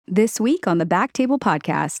This week on the Back Table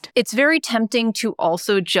Podcast. It's very tempting to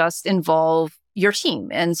also just involve your team.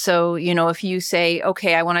 And so, if you say,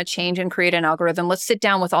 okay, I want to change and create an algorithm, let's sit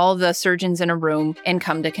down with all the surgeons in a room and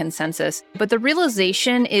come to consensus. But the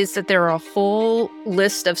realization is that there are a whole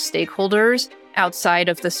list of stakeholders outside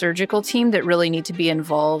of the surgical team that really need to be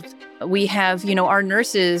involved. We have, our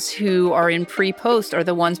nurses who are in pre-post are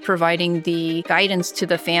the ones providing the guidance to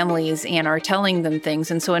the families and are telling them things.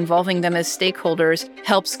 And so involving them as stakeholders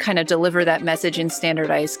helps kind of deliver that message in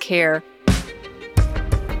standardized care.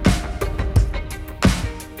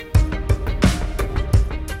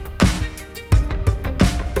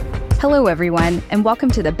 Hello, everyone, and welcome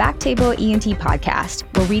to the Back Table ENT podcast,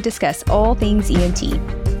 where we discuss all things ENT.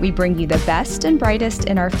 We bring you the best and brightest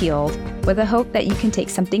in our field with the hope that you can take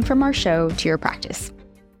something from our show to your practice.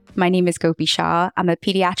 My name is Gopi Shah. I'm a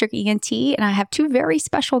pediatric ENT, and I have two very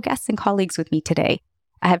special guests and colleagues with me today.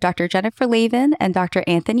 I have Dr. Jennifer Lavin and Dr.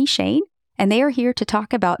 Anthony Sheyn, and they are here to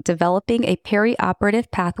talk about developing a perioperative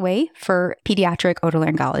pathway for pediatric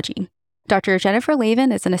otolaryngology. Dr. Jennifer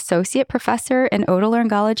Lavin is an associate professor in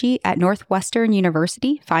otolaryngology at Northwestern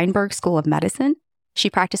University Feinberg School of Medicine. She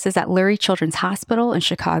practices at Lurie Children's Hospital in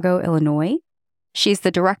Chicago, Illinois. She's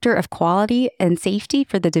the director of quality and safety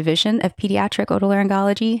for the Division of Pediatric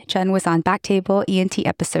Otolaryngology. Jen was on Back Table ENT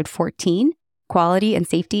episode 14, Quality and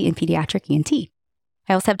Safety in Pediatric ENT.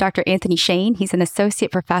 I also have Dr. Anthony Sheyn. He's an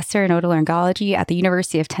associate professor in otolaryngology at the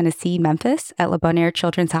University of Tennessee, Memphis at Le Bonaire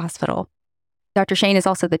Children's Hospital. Dr. Sheyn is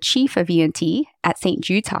also the chief of ENT at St.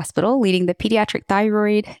 Jude's Hospital, leading the pediatric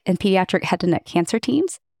thyroid and pediatric head and neck cancer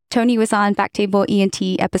teams. Tony was on Back Table ENT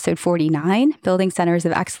episode 49, Building Centers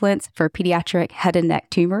of Excellence for Pediatric Head and Neck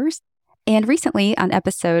Tumors, and recently on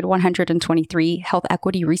episode 123, Health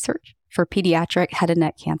Equity Research for Pediatric Head and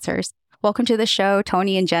Neck Cancers. Welcome to the show,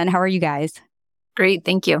 Tony and Jen. How are you guys? Great,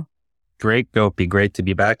 thank you. Great, Gopi. Great to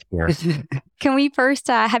be back here. Can we first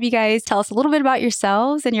have you guys tell us a little bit about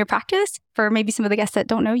yourselves and your practice for maybe some of the guests that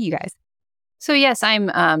don't know you guys? So yes,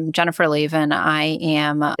 I'm Jennifer Lavin. I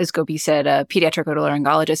am, as Gopi said, a pediatric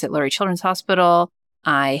otolaryngologist at Lurie Children's Hospital.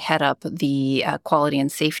 I head up the quality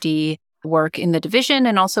and safety work in the division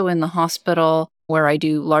and also in the hospital, where I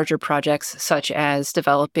do larger projects such as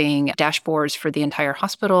developing dashboards for the entire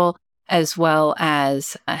hospital, as well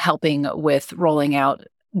as helping with rolling out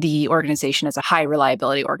the organization as a high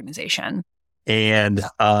reliability organization. And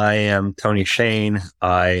I am Tony Sheyn.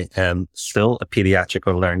 I am still a pediatric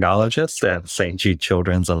otolaryngologist at St. Jude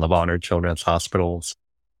Children's and Le Bonaire Children's Hospitals.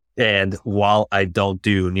 And while I don't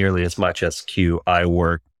do nearly as much as Q, I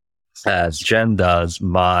work as Jen does.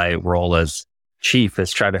 My role as chief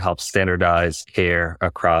is try to help standardize care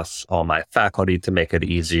across all my faculty to make it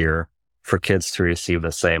easier for kids to receive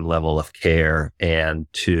the same level of care and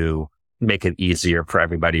to make it easier for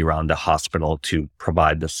everybody around the hospital to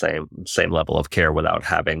provide the same level of care without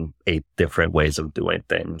having 8 different ways of doing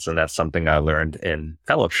things. And that's something I learned in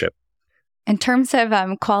fellowship. In terms of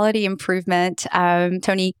quality improvement,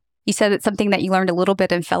 Tony, you said it's something that you learned a little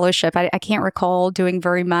bit in fellowship. I can't recall doing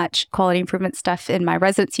very much quality improvement stuff in my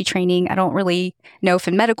residency training. I don't really know if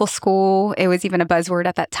in medical school it was even a buzzword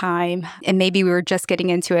at that time. And maybe we were just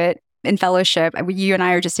getting into it in fellowship. You and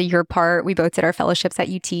I are just a year apart. We both did our fellowships at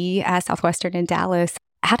UT, Southwestern in Dallas.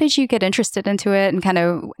 How did you get interested into it, and kind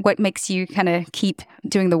of what makes you kind of keep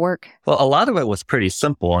doing the work? Well, a lot of it was pretty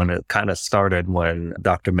simple, and it kind of started when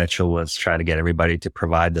Dr. Mitchell was trying to get everybody to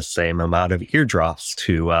provide the same amount of ear drops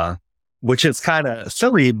to, which is kind of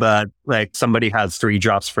silly, but like somebody has 3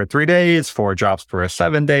 drops for 3 days, 4 drops for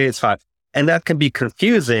 7 days, 5, and that can be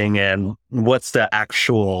confusing. And what's the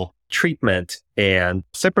actual treatment? And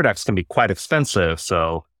Ciprodex can be quite expensive.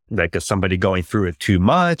 So like, is somebody going through it too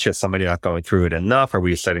much? Is somebody not going through it enough? Are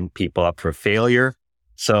we setting people up for failure?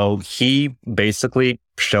 So he basically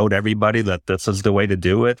showed everybody that this is the way to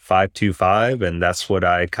do it, 5-2-5. And that's what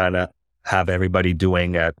I kind of have everybody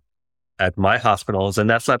doing at my hospitals. And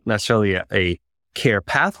that's not necessarily a care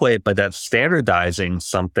pathway, but that's standardizing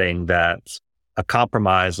something that's a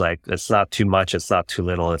compromise. Like, it's not too much, it's not too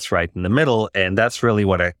little, it's right in the middle. And that's really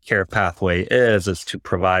what a care pathway is to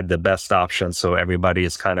provide the best option so everybody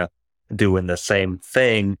is kind of doing the same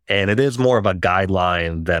thing. And it is more of a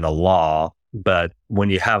guideline than a law. But when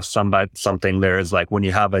you have something, there is like when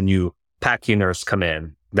you have a new PACU nurse come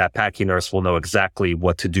in, that PACU nurse will know exactly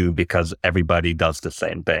what to do because everybody does the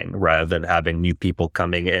same thing, rather than having new people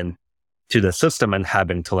coming in to the system and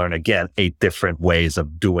having to learn, again, 8 different ways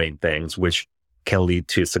of doing things, which can lead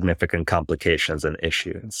to significant complications and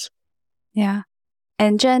issues. Yeah.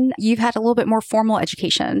 And Jen, you've had a little bit more formal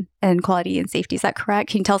education in quality and safety. Is that correct?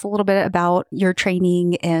 Can you tell us a little bit about your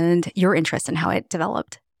training and your interest in how it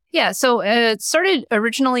developed? Yeah, so it started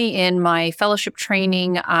originally in my fellowship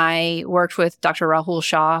training. I worked with Dr. Rahul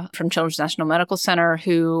Shah from Children's National Medical Center,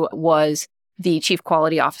 who was the chief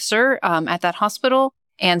quality officer at that hospital.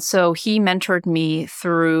 And so he mentored me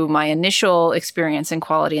through my initial experience in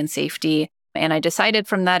quality and safety. And I decided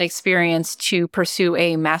from that experience to pursue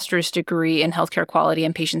a master's degree in healthcare quality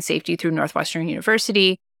and patient safety through Northwestern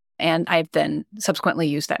University. And I've then subsequently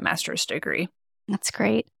used that master's degree. That's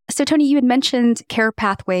great. So, Tony, you had mentioned care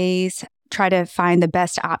pathways, try to find the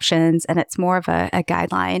best options, and it's more of a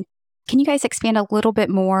guideline. Can you guys expand a little bit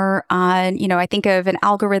more on, I think of an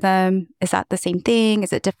algorithm. Is that the same thing?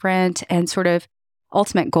 Is it different? And sort of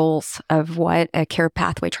ultimate goals of what a care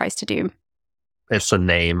pathway tries to do? It's a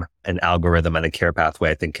name, an algorithm, and a care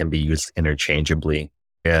pathway, I think, can be used interchangeably.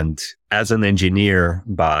 And as an engineer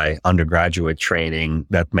by undergraduate training,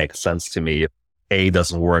 that makes sense to me. If A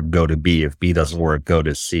doesn't work, go to B. If B doesn't work, go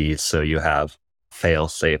to C. So you have fail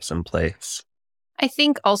safes in place. I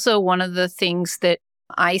think also one of the things that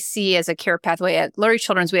I see as a care pathway at Lurie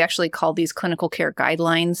Children's, we actually call these clinical care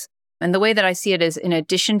guidelines. And the way that I see it is, in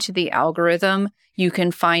addition to the algorithm, you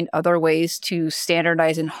can find other ways to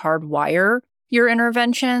standardize and hardwire your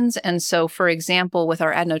interventions. And so, for example, with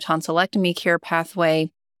our adenotonsillectomy care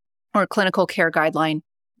pathway or clinical care guideline,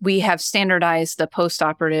 we have standardized the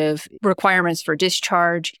postoperative requirements for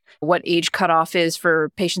discharge, what age cutoff is for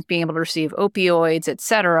patients being able to receive opioids, et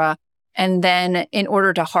cetera. And then in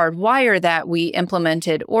order to hardwire that, we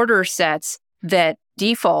implemented order sets that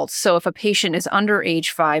default. So if a patient is under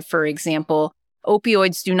age 5, for example,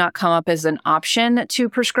 opioids do not come up as an option to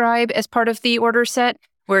prescribe as part of the order set.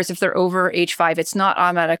 Whereas if they're over age 5, it's not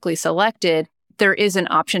automatically selected. There is an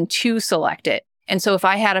option to select it. And so if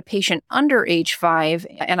I had a patient under age 5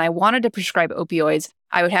 and I wanted to prescribe opioids,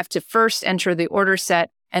 I would have to first enter the order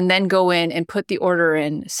set and then go in and put the order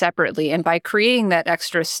in separately. And by creating that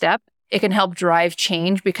extra step, it can help drive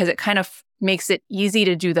change because it kind of makes it easy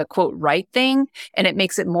to do the quote right thing, and it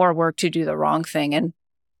makes it more work to do the wrong thing. And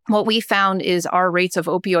what we found is our rates of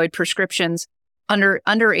opioid prescriptions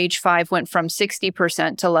under age 5 went from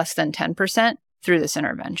 60% to less than 10% through this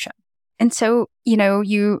intervention. And so,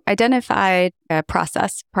 you identified a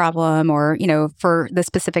process problem or, for the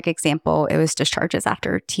specific example, it was discharges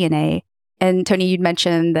after TNA. And Tony, you'd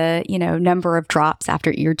mentioned the, number of drops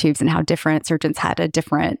after ear tubes and how different surgeons had a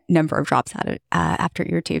different number of drops after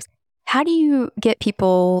ear tubes. How do you get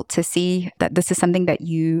people to see that this is something that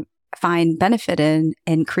you find benefit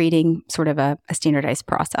in creating sort of a standardized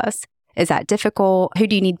process? Is that difficult? Who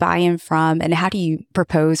do you need buy-in from? And how do you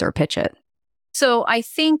propose or pitch it? So I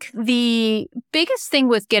think the biggest thing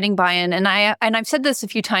with getting buy-in, and I've said this a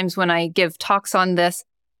few times when I give talks on this,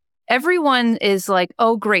 everyone is like,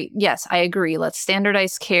 oh, great. Yes, I agree. Let's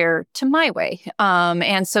standardize care to my way.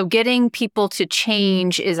 And so getting people to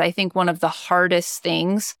change is, I think, one of the hardest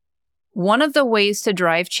things. One of the ways to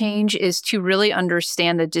drive change is to really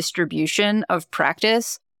understand the distribution of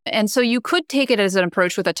practice. And so you could take it as an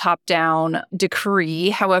approach with a top-down decree.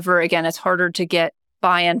 However, again, it's harder to get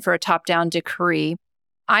buy-in for a top-down decree.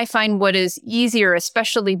 I find what is easier,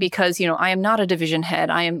 especially because, I am not a division head.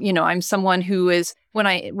 I'm someone who is, when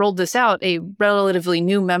I rolled this out, a relatively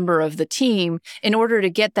new member of the team. In order to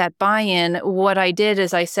get that buy-in, what I did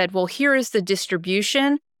is I said, well, here is the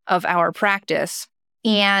distribution of our practice.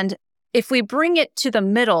 And if we bring it to the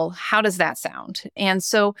middle, how does that sound? And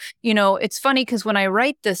so, it's funny because when I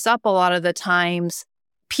write this up, a lot of the times,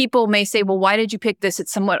 people may say, well, why did you pick this?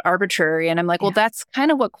 It's somewhat arbitrary. And I'm like, well, that's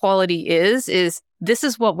kind of what quality is this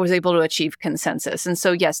is what was able to achieve consensus. And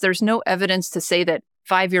so, yes, there's no evidence to say that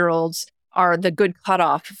 5-year-olds are the good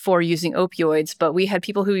cutoff for using opioids, but we had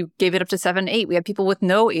people who gave it up to 7, 8. We had people with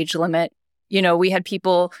no age limit. We had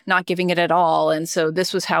people not giving it at all. And so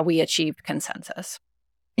this was how we achieved consensus.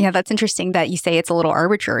 Yeah, that's interesting that you say it's a little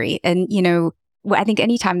arbitrary. And, I think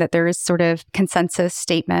anytime that there is sort of consensus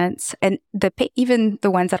statements and even the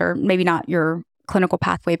ones that are maybe not your clinical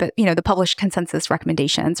pathway, but, the published consensus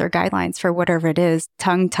recommendations or guidelines for whatever it is,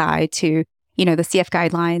 tongue-tied to, the CF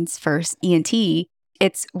guidelines for ENT,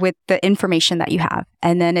 it's with the information that you have.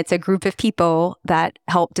 And then it's a group of people that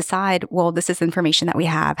help decide, well, this is information that we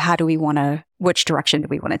have. Which direction do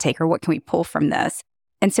we want to take or what can we pull from this?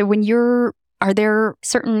 And so are there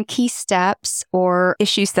certain key steps or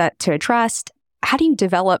issues that to address? How do you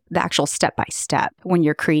develop the actual step-by-step when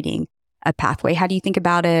you're creating a pathway? How do you think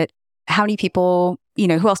about it? How many people,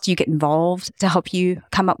 who else do you get involved to help you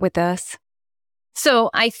come up with this? So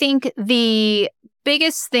I think the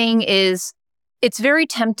biggest thing is it's very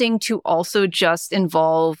tempting to also just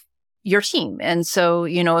involve your team. And so,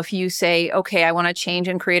 if you say, okay, I want to change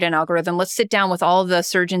and create an algorithm, let's sit down with all the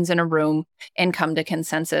surgeons in a room and come to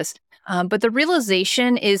consensus. But the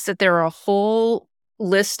realization is that there are a whole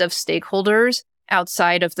list of stakeholders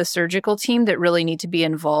outside of the surgical team that really need to be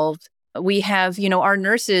involved. We have, our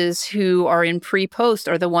nurses who are in pre-post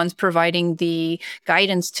are the ones providing the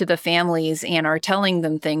guidance to the families and are telling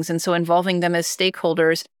them things. And so involving them as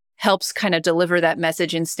stakeholders helps kind of deliver that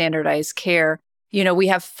message in standardized care. We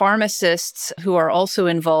have pharmacists who are also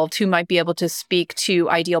involved who might be able to speak to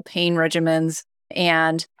ideal pain regimens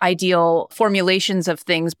and ideal formulations of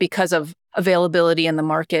things because of availability in the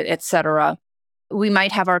market, et cetera. We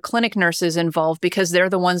might have our clinic nurses involved because they're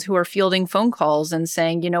the ones who are fielding phone calls and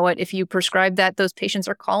saying, you know what, if you prescribe that, those patients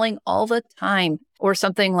are calling all the time or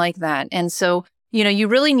something like that. And so, you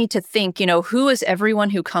really need to think, who is everyone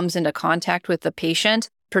who comes into contact with the patient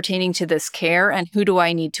pertaining to this care and who do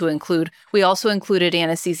I need to include? We also included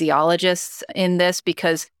anesthesiologists in this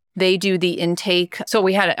because they do the intake. So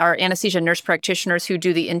we had our anesthesia nurse practitioners who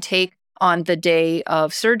do the intake on the day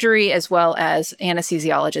of surgery, as well as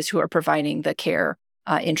anesthesiologists who are providing the care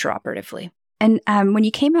intraoperatively. And when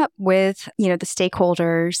you came up with, the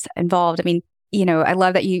stakeholders involved, I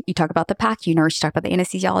love that you talk about the PACU nurse, you talk about the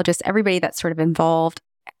anesthesiologist, everybody that's sort of involved.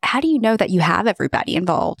 How do you know that you have everybody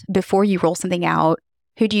involved before you roll something out?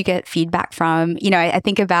 Who do you get feedback from? I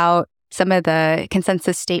think about some of the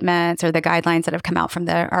consensus statements or the guidelines that have come out from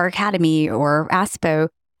our academy or ASPO.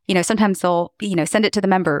 Sometimes they'll, send it to the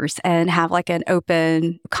members and have like an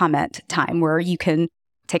open comment time where you can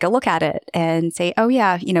take a look at it and say, oh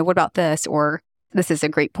yeah, what about this? Or this is a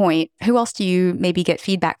great point. Who else do you maybe get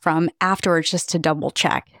feedback from afterwards just to double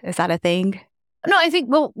check? Is that a thing? No, I think,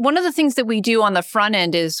 one of the things that we do on the front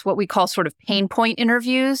end is what we call sort of pain point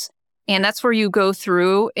interviews. And that's where you go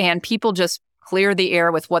through and people just clear the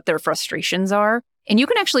air with what their frustrations are. And you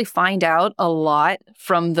can actually find out a lot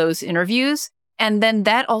from those interviews. And then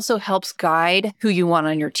that also helps guide who you want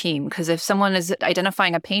on your team. Because if someone is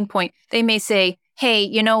identifying a pain point, they may say, hey,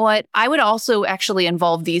 you know what? I would also actually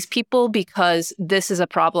involve these people because this is a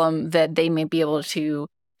problem that they may be able to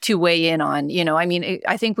weigh in on.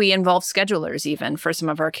 I think we involve schedulers even for some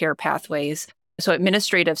of our care pathways. So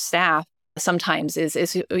administrative staff sometimes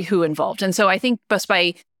is who involved. And so I think just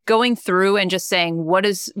by going through and just saying, what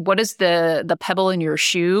is the pebble in your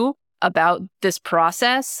shoe about this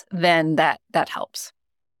process, then that helps.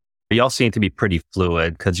 You also need to be pretty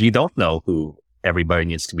fluid because you don't know who everybody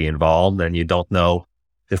needs to be involved and you don't know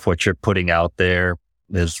if what you're putting out there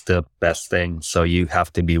is the best thing. So you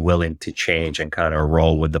have to be willing to change and kind of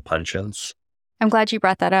roll with the punches. I'm glad you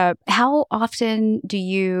brought that up. How often do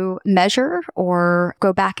you measure or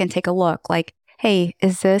go back and take a look? Like, hey,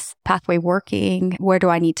 is this pathway working? Where do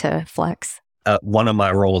I need to flex? One of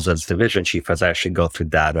my roles as division chief is I actually go through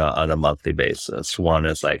data on a monthly basis. One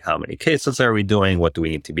is like, how many cases are we doing? What do we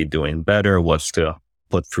need to be doing better? What's to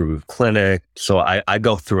put through clinic? So I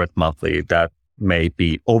go through it monthly. That may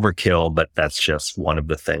be overkill, but that's just one of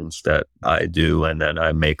the things that I do. And then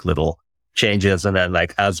I make little changes. And then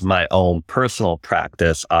like as my own personal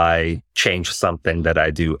practice, I change something that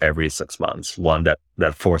I do every 6 months. One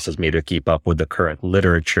that forces me to keep up with the current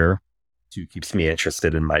literature. Two, keeps me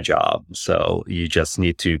interested in my job. So you just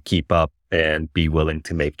need to keep up and be willing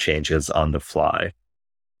to make changes on the fly.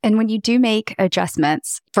 And when you do make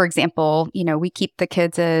adjustments, for example, we keep the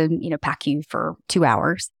kids in, PACU for 2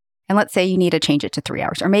 hours. And let's say you need to change it to 3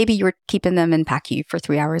 hours, or maybe you're keeping them in PACU for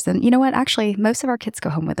 3 hours. And you know what? Actually, most of our kids go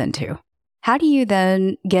home within 2. How do you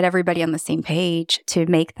then get everybody on the same page to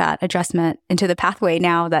make that adjustment into the pathway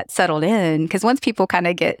now that's settled in? Because once people kind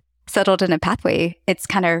of get settled in a pathway, it's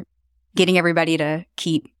kind of getting everybody to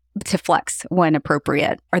flex when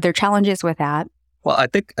appropriate. Are there challenges with that? Well, I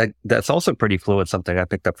think that's also pretty fluid, something I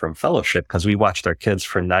picked up from fellowship, because we watched our kids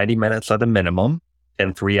for 90 minutes at a minimum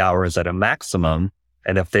and 3 hours at a maximum.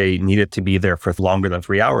 And if they needed to be there for longer than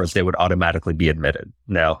 3 hours, they would automatically be admitted.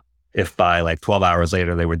 Now, if by like 12 hours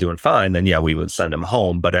later they were doing fine, then yeah, we would send them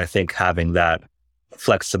home. But I think having that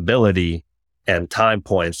flexibility and time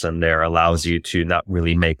points in there allows you to not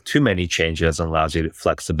really make too many changes and allows you the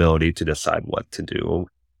flexibility to decide what to do.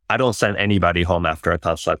 I don't send anybody home after a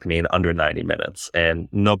tonsillectomy in under 90 minutes. And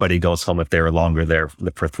nobody goes home if they were longer there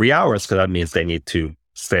for 3 hours, because that means they need to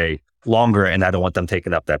stay longer. And I don't want them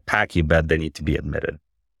taking up that PACU bed. They need to be admitted.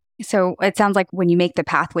 So it sounds like when you make the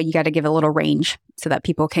pathway, you got to give a little range so that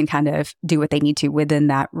people can kind of do what they need to within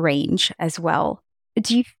that range as well.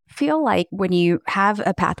 Do you feel like when you have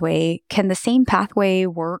a pathway, can the same pathway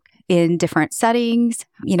work in different settings?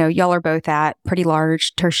 Y'all are both at pretty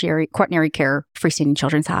large tertiary, quaternary care, freestanding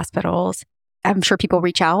children's hospitals. I'm sure people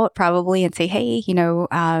reach out probably and say, hey,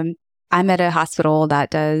 I'm at a hospital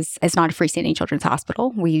that it's not a freestanding children's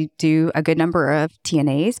hospital. We do a good number of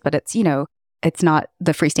TNAs, but it's not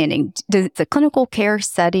the freestanding. The clinical care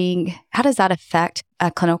setting, how does that affect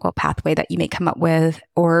a clinical pathway that you may come up with?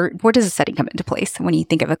 Or where does the setting come into place when you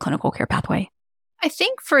think of a clinical care pathway? I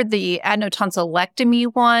think for the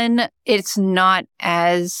adenotonsillectomy one, it's not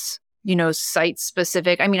as, site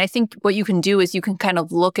specific. I mean, I think what you can do is you can kind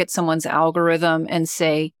of look at someone's algorithm and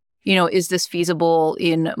say, is this feasible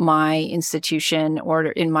in my institution or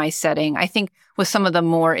in my setting? I think with some of the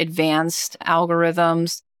more advanced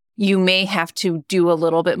algorithms, you may have to do a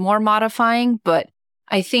little bit more modifying, but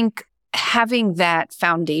I think having that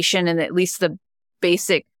foundation and at least the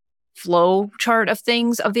basic flow chart of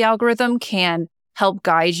things of the algorithm can help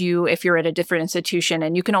guide you if you're at a different institution,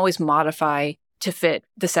 and you can always modify to fit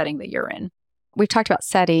the setting that you're in. We've talked about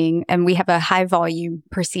setting, and we have a high volume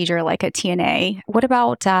procedure like a TNA. What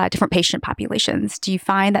about different patient populations? Do you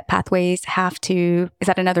find that pathways is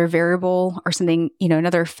that another variable or something,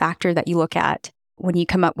 another factor that you look at when you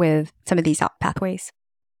come up with some of these pathways?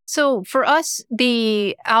 So for us,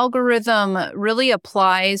 the algorithm really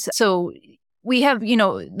applies. So we have,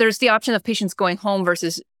 there's the option of patients going home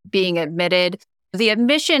versus being admitted. The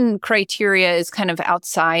admission criteria is kind of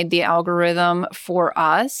outside the algorithm for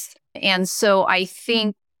us. And so I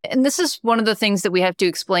think, and this is one of the things that we have to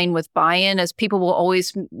explain with buy-in, as people will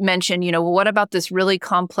always mention, well, what about this really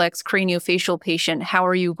complex craniofacial patient? How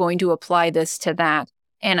are you going to apply this to that?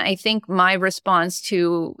 And I think my response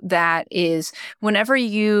to that is whenever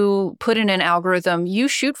you put in an algorithm, you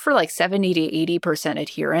shoot for like 70 to 80%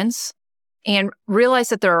 adherence and realize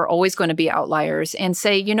that there are always going to be outliers and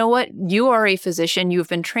say, you know what, you are a physician, you've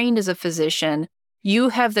been trained as a physician, you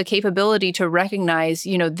have the capability to recognize,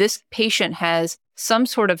 this patient has some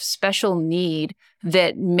sort of special need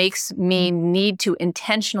that makes me need to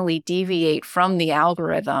intentionally deviate from the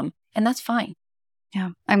algorithm. And that's fine. Yeah,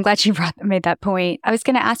 I'm glad you made that point. I was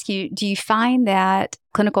going to ask you, do you find that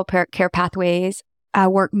clinical care pathways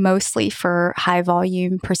work mostly for high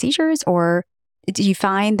volume procedures, or do you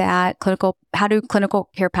find that how do clinical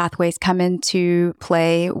care pathways come into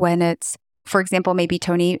play when it's, for example, maybe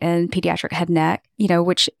Tony and pediatric head and neck,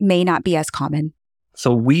 which may not be as common?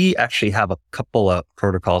 So we actually have a couple of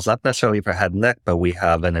protocols, not necessarily for head and neck, but we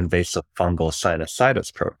have an invasive fungal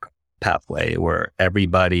sinusitis protocol pathway where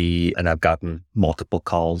everybody, and I've gotten multiple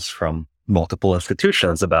calls from multiple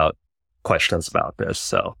institutions about questions about this.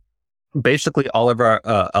 So basically a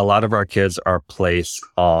lot of our kids are placed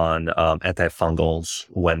on antifungals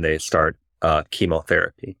when they start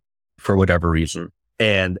chemotherapy for whatever reason.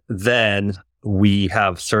 And then we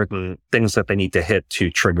have certain things that they need to hit to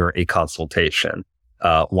trigger a consultation.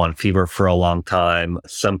 One, fever for a long time,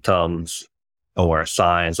 symptoms or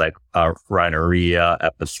signs like rhinorrhea,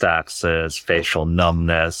 epistaxis, facial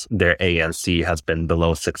numbness. Their ANC has been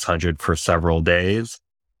below 600 for several days.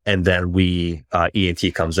 And then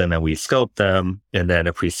ENT comes in and we scope them. And then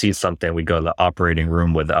if we see something, we go to the operating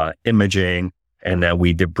room with imaging. And then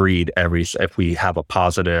we debride if we have a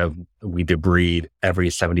positive, we debride every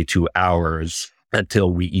 72 hours until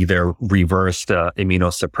we either reverse the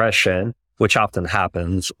immunosuppression, which often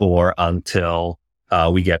happens, or until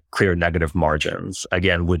we get clear negative margins,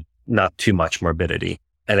 again, with not too much morbidity.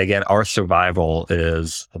 And again, our survival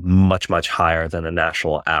is much, much higher than the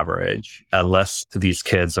national average. Unless these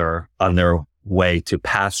kids are on their way to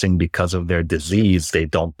passing because of their disease, they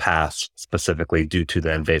don't pass specifically due to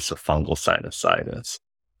the invasive fungal sinusitis,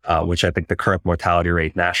 which I think the current mortality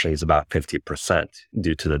rate nationally is about 50%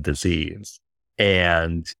 due to the disease.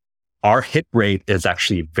 And our hit rate is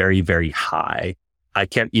actually very, very high. I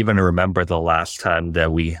can't even remember the last time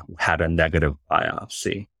that we had a negative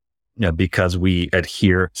biopsy, because we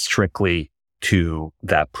adhere strictly to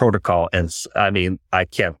that protocol. And I mean, I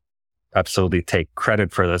can't absolutely take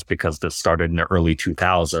credit for this because this started in the early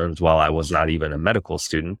 2000s while I was not even a medical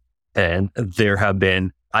student. And there have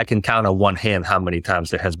been, I can count on one hand how many times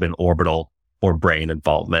there has been orbital or brain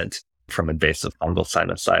involvement from invasive fungal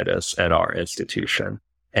sinusitis at our institution.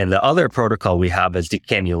 And the other protocol we have is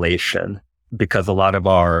decannulation, because a lot of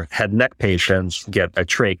our head and neck patients get a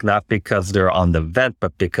trach, not because they're on the vent,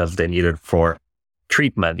 but because they need it for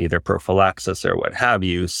treatment, either prophylaxis or what have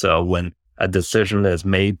you. So when a decision is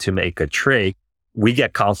made to make a trach, we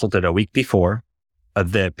get consulted a week before.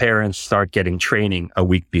 The parents start getting training a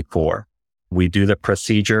week before. We do the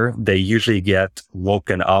procedure. They usually get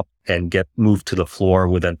woken up and get moved to the floor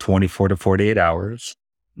within 24 to 48 hours.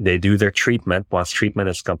 They do their treatment. Once treatment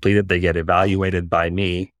is completed, they get evaluated by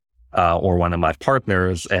me or one of my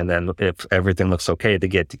partners. And then if everything looks okay, they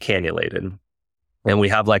get decannulated. And we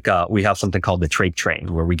have something called the trach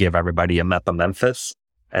train, where we give everybody a methylmemphis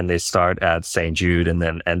and they start at St. Jude and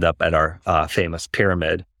then end up at our famous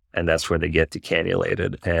pyramid. And that's where they get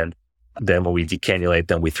decannulated. And then when we decannulate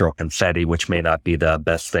them, we throw confetti, which may not be the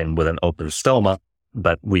best thing with an open stoma,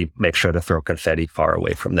 but we make sure to throw confetti far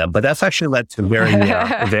away from them. But that's actually led to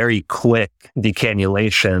very quick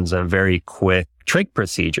decannulations and very quick trach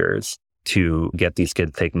procedures to get these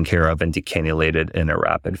kids taken care of and decannulated in a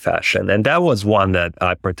rapid fashion. And that was one that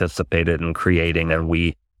I participated in creating, and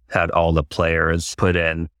we had all the players put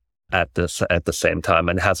in at the same time,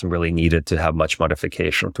 and hasn't really needed to have much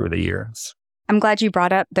modification through the years. I'm glad you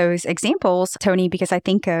brought up those examples, Tony, because I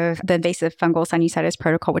think of the invasive fungal sinusitis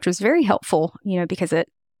protocol, which was very helpful, because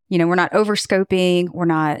we're not over-scoping, we're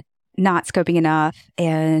not scoping enough.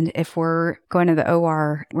 And if we're going to the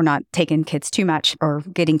OR, we're not taking kids too much or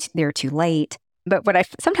getting there too late. But what I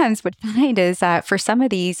sometimes would find is that for some of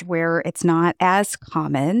these where it's not as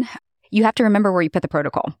common, you have to remember where you put the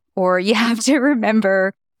protocol, or you have to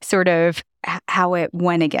remember sort of how it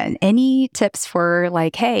went again. Any tips for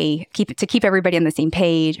keep everybody on the same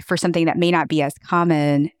page for something that may not be as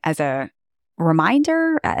common as a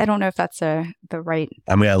reminder? I don't know if that's the right.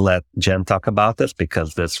 I'm going to let Jen talk about this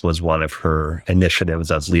because this was one of her initiatives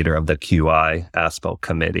as leader of the QI ASPO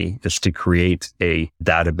committee, is to create a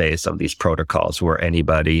database of these protocols where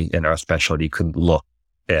anybody in our specialty could look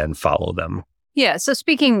and follow them. Yeah. So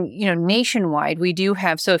speaking, nationwide, we do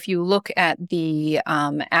have, so if you look at the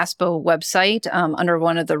ASPO website, under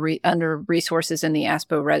one of the under resources in the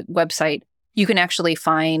ASPO website, you can actually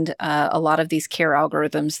find a lot of these care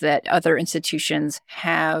algorithms that other institutions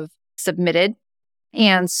have submitted.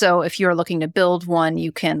 And so if you're looking to build one,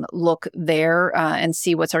 you can look there and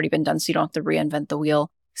see what's already been done, so you don't have to reinvent the wheel.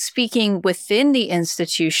 Speaking within the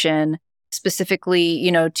institution, specifically,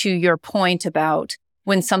 to your point about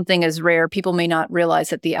when something is rare, people may not realize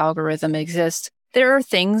that the algorithm exists. There are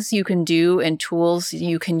things you can do and tools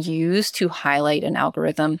you can use to highlight an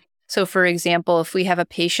algorithm. So for example, if we have a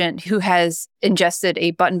patient who has ingested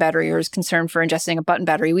a button battery or is concerned for ingesting a button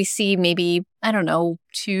battery, we see maybe,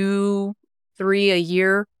 2, 3 a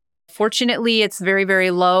year. Fortunately, it's very, very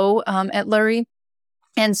low at Lurie.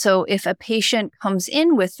 And so if a patient comes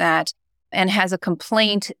in with that and has a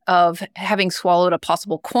complaint of having swallowed a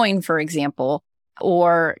possible coin, for example,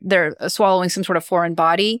 or they're swallowing some sort of foreign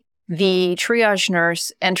body, the triage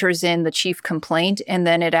nurse enters in the chief complaint, and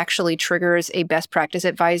then it actually triggers a best practice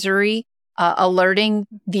advisory, alerting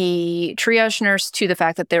the triage nurse to the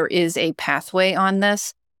fact that there is a pathway on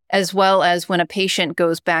this, as well as when a patient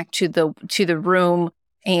goes back to the room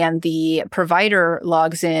and the provider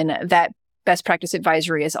logs in, that best practice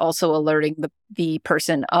advisory is also alerting the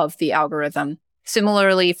person of the algorithm.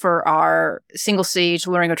 Similarly, for our single-stage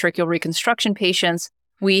laryngotracheal reconstruction patients,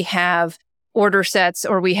 we have order sets,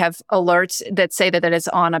 or we have alerts that say that it's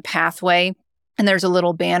on a pathway. And there's a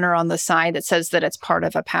little banner on the side that says that it's part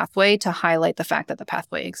of a pathway to highlight the fact that the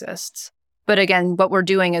pathway exists. But again, what we're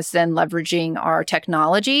doing is then leveraging our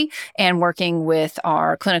technology and working with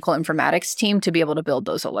our clinical informatics team to be able to build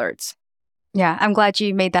those alerts. Yeah, I'm glad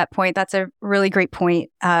you made that point. That's a really great point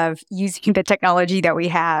of using the technology that we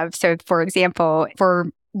have. So for example, for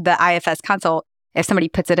the IFS consult, if somebody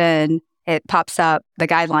puts it in, it pops up the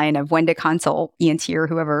guideline of when to consult ENT or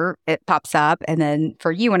whoever, it pops up. And then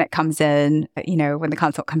for you, when it comes in, when the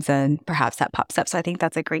consult comes in, perhaps that pops up. So I think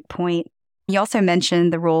that's a great point. You also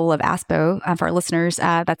mentioned the role of ASPO for our listeners.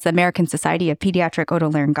 That's the American Society of Pediatric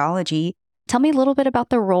Otolaryngology. Tell me a little bit about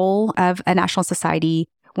the role of a national society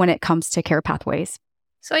when it comes to care pathways.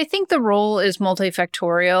 So I think the role is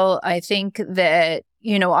multifactorial. I think that,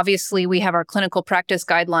 obviously we have our clinical practice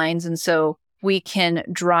guidelines, and so we can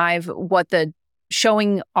drive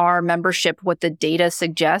showing our membership what the data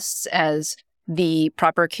suggests as the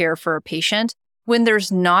proper care for a patient. When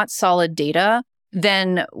there's not solid data,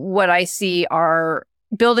 then what I see are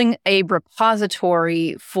building a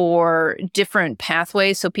repository for different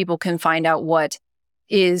pathways so people can find out what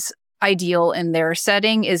is ideal in their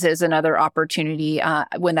setting is another opportunity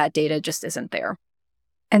when that data just isn't there.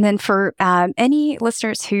 And then for any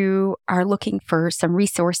listeners who are looking for some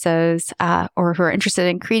resources or who are interested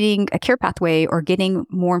in creating a care pathway or getting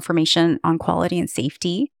more information on quality and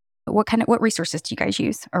safety, what resources do you guys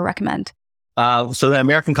use or recommend? So the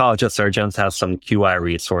American College of Surgeons has some QI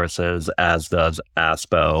resources, as does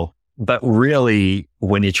ASPO. But really,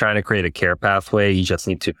 when you're trying to create a care pathway, you just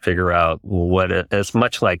need to figure out it's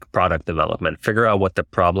much like product development. Figure out what the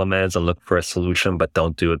problem is and look for a solution, but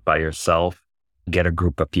don't do it by yourself. Get a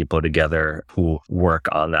group of people together who work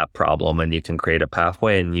on that problem, and you can create a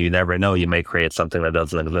pathway. And you never know, you may create something that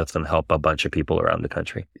doesn't exist and help a bunch of people around the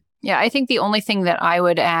country. Yeah, I think the only thing that I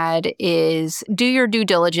would add is do your due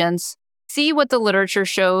diligence. see what the literature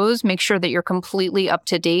shows, make sure that you're completely up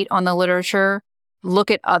to date on the literature.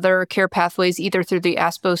 Look at other care pathways, either through the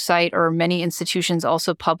ASPO site, or many institutions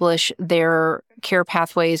also publish their care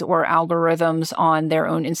pathways or algorithms on their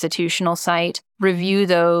own institutional site. Review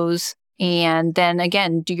those, and then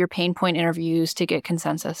again, do your pain point interviews to get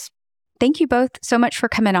consensus. Thank you both so much for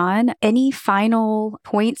coming on. Any final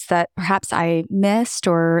points that perhaps I missed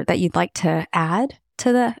or that you'd like to add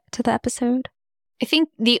to the episode? I think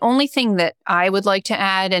the only thing that I would like to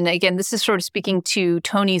add, and again, this is sort of speaking to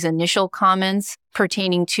Tony's initial comments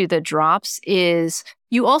pertaining to the drops, is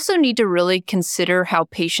you also need to really consider how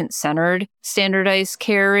patient-centered standardized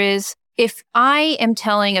care is. If I am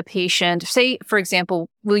telling a patient, say, for example,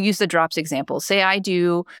 we'll use the drops example. Say I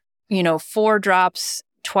do, 4 drops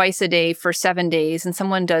twice a day for 7 days, and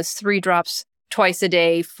someone does 3 drops twice a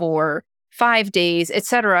day for 5 days, et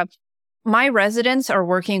cetera. My residents are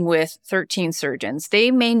working with 13 surgeons.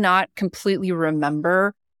 They may not completely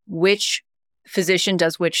remember which physician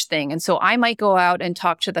does which thing. And so I might go out and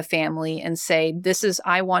talk to the family and say,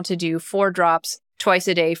 I want to do 4 drops twice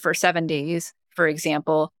a day for 7 days, for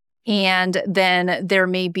example. And then there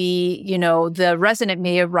may be, the resident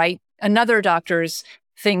may write another doctor's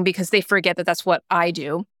thing because they forget that that's what I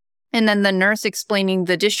do. And then the nurse explaining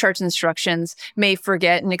the discharge instructions may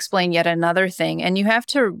forget and explain yet another thing. And you have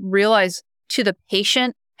to realize to the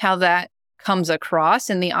patient how that comes across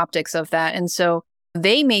and the optics of that. And so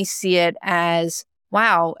they may see it as,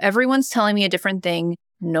 wow, everyone's telling me a different thing.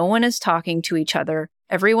 No one is talking to each other.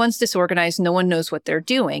 Everyone's disorganized. No one knows what they're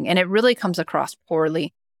doing. And it really comes across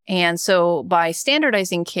poorly. And so by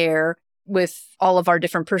standardizing care with all of our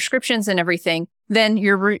different prescriptions and everything, then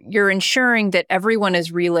you're ensuring that everyone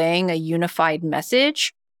is relaying a unified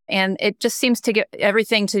message. And it just seems to get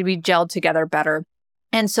everything to be gelled together better.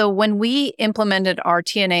 And so when we implemented our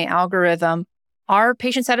TNA algorithm, our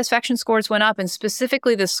patient satisfaction scores went up, and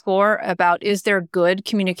specifically the score about is there good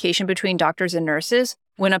communication between doctors and nurses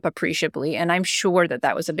went up appreciably. And I'm sure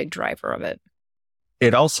that was a big driver of it.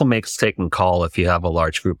 It also makes taking call if you have a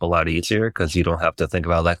large group a lot easier because you don't have to think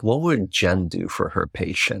about what would Jen do for her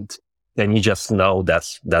patient? Then you just know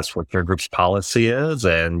that's what your group's policy is,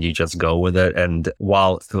 and you just go with it. And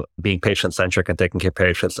while being patient-centric and taking care of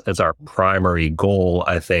patients is our primary goal,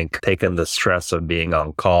 I think taking the stress of being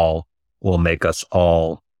on call will make us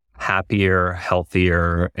all happier,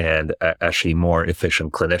 healthier, and actually more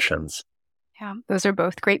efficient clinicians. Yeah, those are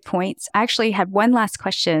both great points. I actually had one last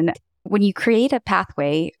question. When you create a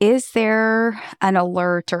pathway, is there an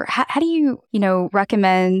alert, or how do you,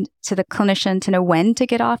 recommend to the clinician to know when to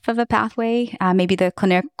get off of a pathway? Maybe the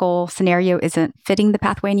clinical scenario isn't fitting the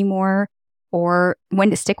pathway anymore, or when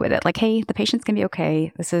to stick with it. Like, hey, the patient's going to be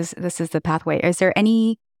okay. This is the pathway. Is there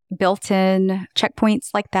any built-in checkpoints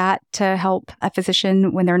like that to help a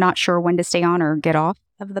physician when they're not sure when to stay on or get off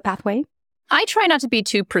of the pathway? I try not to be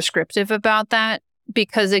too prescriptive about that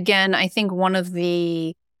because, again, I think one of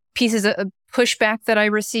the pieces of pushback that I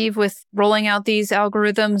receive with rolling out these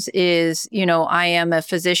algorithms is, I am a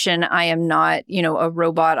physician. I am not, a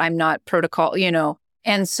robot. I'm not protocol,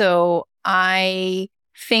 And so I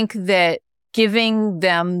think that giving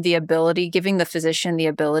the physician the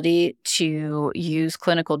ability to use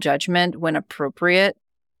clinical judgment when appropriate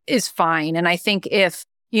is fine. And I think if,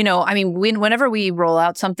 whenever we roll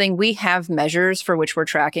out something, we have measures for which we're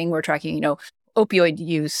tracking. We're tracking, opioid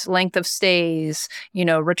use, length of stays,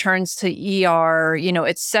 returns to ER,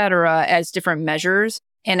 et cetera, as different measures.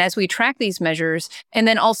 And as we track these measures, and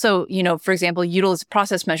then also, for example,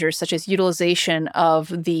 process measures such as utilization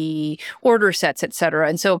of the order sets, et cetera.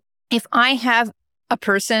 And so if I have a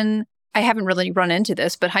person, I haven't really run into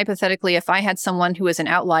this, but hypothetically, if I had someone who is an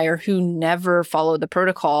outlier who never followed the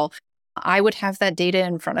protocol, I would have that data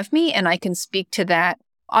in front of me and I can speak to that.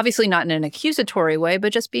 Obviously not in an accusatory way,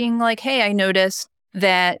 but just being like, hey, I noticed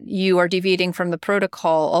that you are deviating from the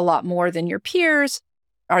protocol a lot more than your peers.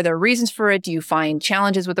 Are there reasons for it? Do you find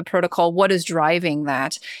challenges with the protocol? What is driving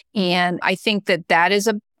that? And I think that is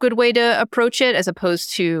a good way to approach it as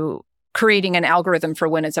opposed to creating an algorithm for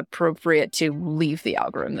when it's appropriate to leave the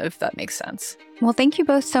algorithm, if that makes sense. Well, thank you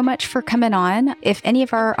both so much for coming on. If any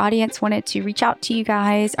of our audience wanted to reach out to you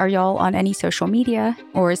guys, are y'all on any social media,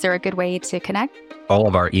 or is there a good way to connect? All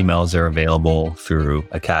of our emails are available through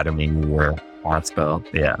Academy or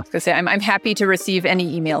OSPO. Yeah. I was going to say, I'm happy to receive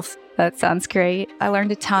any emails. That sounds great. I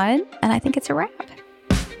learned a ton, and I think it's a wrap.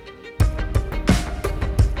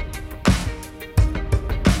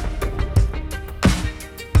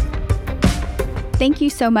 Thank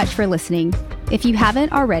you so much for listening. If you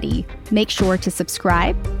haven't already, make sure to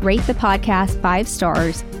subscribe, rate the podcast 5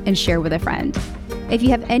 stars, and share with a friend. If you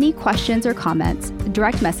have any questions or comments,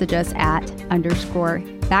 direct message us at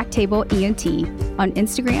 _BacktableENT on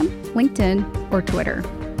Instagram, LinkedIn, or Twitter.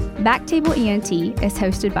 Backtable ENT is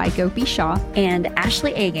hosted by Gopi Shah and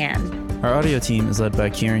Ashley Agan. Our audio team is led by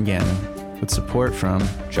Kieran Gannon, with support from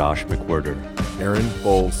Josh McWhirter, Aaron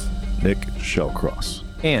Bowles, Nick Shellcross,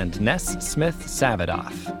 and Ness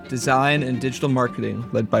Smith-Savadoff. Design and digital marketing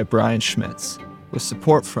led by Brian Schmitz, with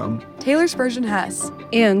support from Taylor Spurgeon-Hess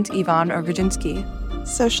and Ivan Orgodzinsky.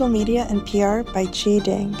 Social media and PR by Chi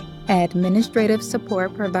Ding. Administrative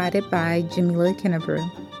support provided by Jamila Kennebrew.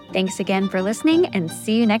 Thanks again for listening, and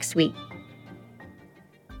see you next week.